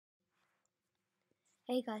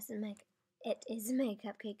Hey guys, it is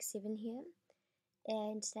Cupcake7 here,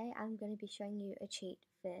 and today I'm going to be showing you a cheat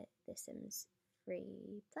for The Sims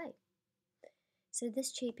Freeplay. So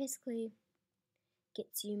this cheat basically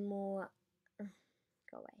gets you more,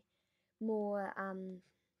 more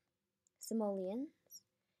simoleons.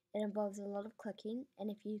 It involves a lot of clicking,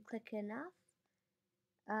 and if you click enough,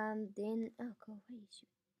 then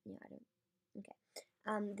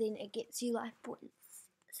then it gets you life points.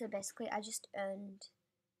 So basically, I just earned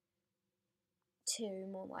 2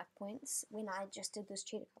 more life points when I just did this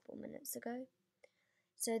cheat a couple minutes ago.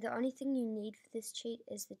 So the only thing you need for this cheat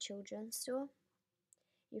is the children's store.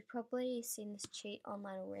 You've probably seen this cheat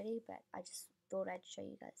online already, but I just thought I'd show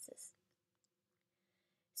you guys this.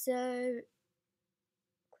 So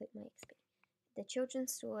click my XP. The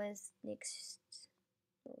children's store is next.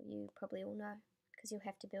 Well, you probably all know because you'll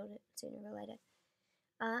have to build it sooner or later.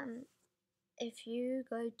 If you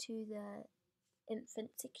go to the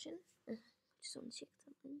infant section, just want to check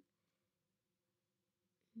something.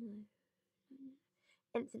 No.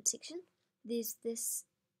 Infant section, there's this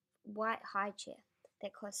white high chair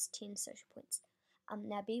that costs 10 social points.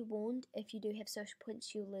 Now be warned, if you do have social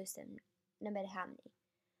points, you'll lose them no matter how many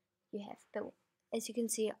you have. But as you can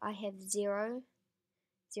see, I have zero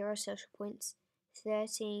social points,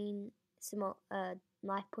 13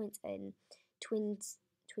 life points, and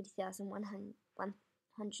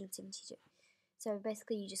 20,172. So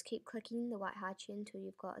basically, you just keep clicking the white high chair until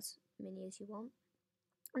you've got as many as you want.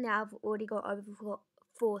 Now I've already got over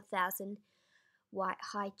 4,000 white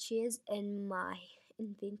high chairs in my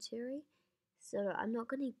inventory, so I'm not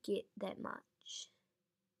going to get that much.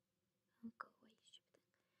 Oh, go away, stupid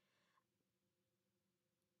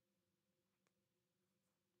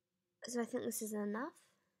thing. So I think this is enough.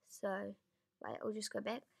 So wait, I'll just go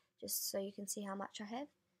back just so you can see how much I have.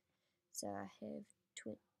 So I have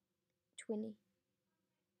 20.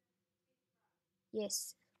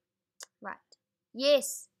 Yes. Right.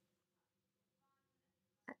 Yes.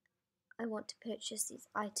 I want to purchase these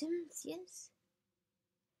items. Yes.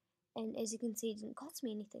 And as you can see, it didn't cost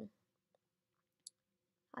me anything.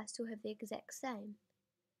 I still have the exact same.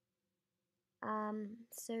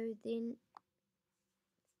 So then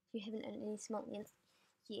you haven't earned any simoleons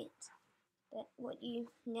yet, but what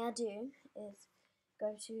you now do is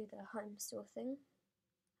go to the home store,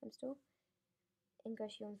 and go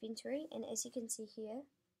to your inventory, and as you can see here,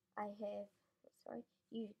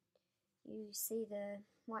 you see the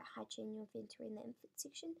white high chair in your inventory in the infant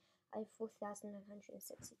section. I have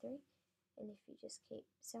 4,963, and if you just keep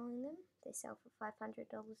selling them, they sell for $500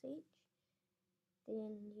 each,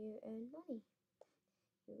 then you earn money.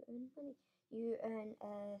 You earn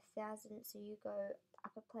 1,000, so you go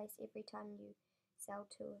up a place every time you sell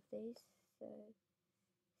 2 of these. So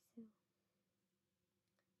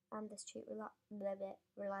this cheat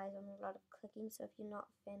relies on a lot of clicking, so if you're not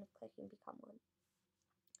a fan of clicking, become one.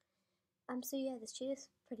 So yeah, this cheat is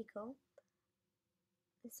pretty cool.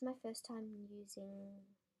 This is my first time using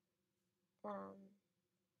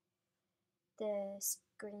the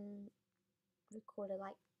screen recorder,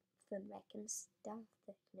 like for Mac and stuff.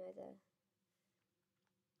 The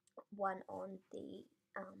one on the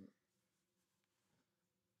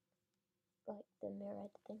like the mirror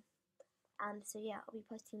thing. So yeah, I'll be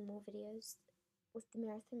posting more videos with the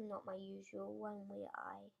mirror thing, not my usual one where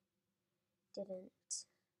I didn't.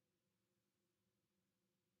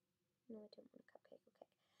 No, I don't want a cupcake. Okay.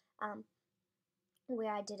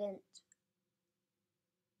 Where I didn't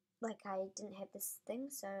have this thing,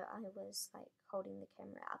 so I was like holding the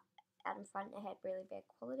camera up out in front. It had really bad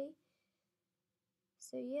quality.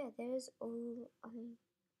 So yeah, that is all I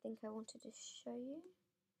think I wanted to show you.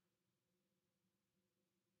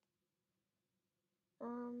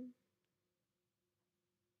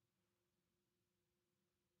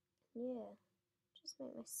 Yeah, just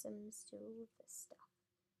make my Sims do all of this stuff.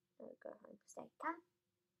 I'll go home, stay calm,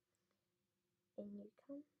 and you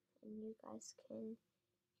come, and you guys can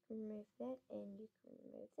remove that, and you can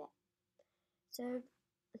remove that. So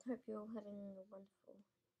I hope you're all having a wonderful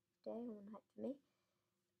day, and one hype for me.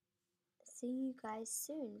 See you guys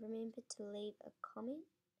soon. Remember to leave a comment,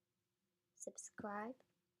 subscribe,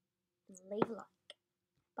 and leave a like.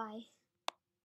 Bye.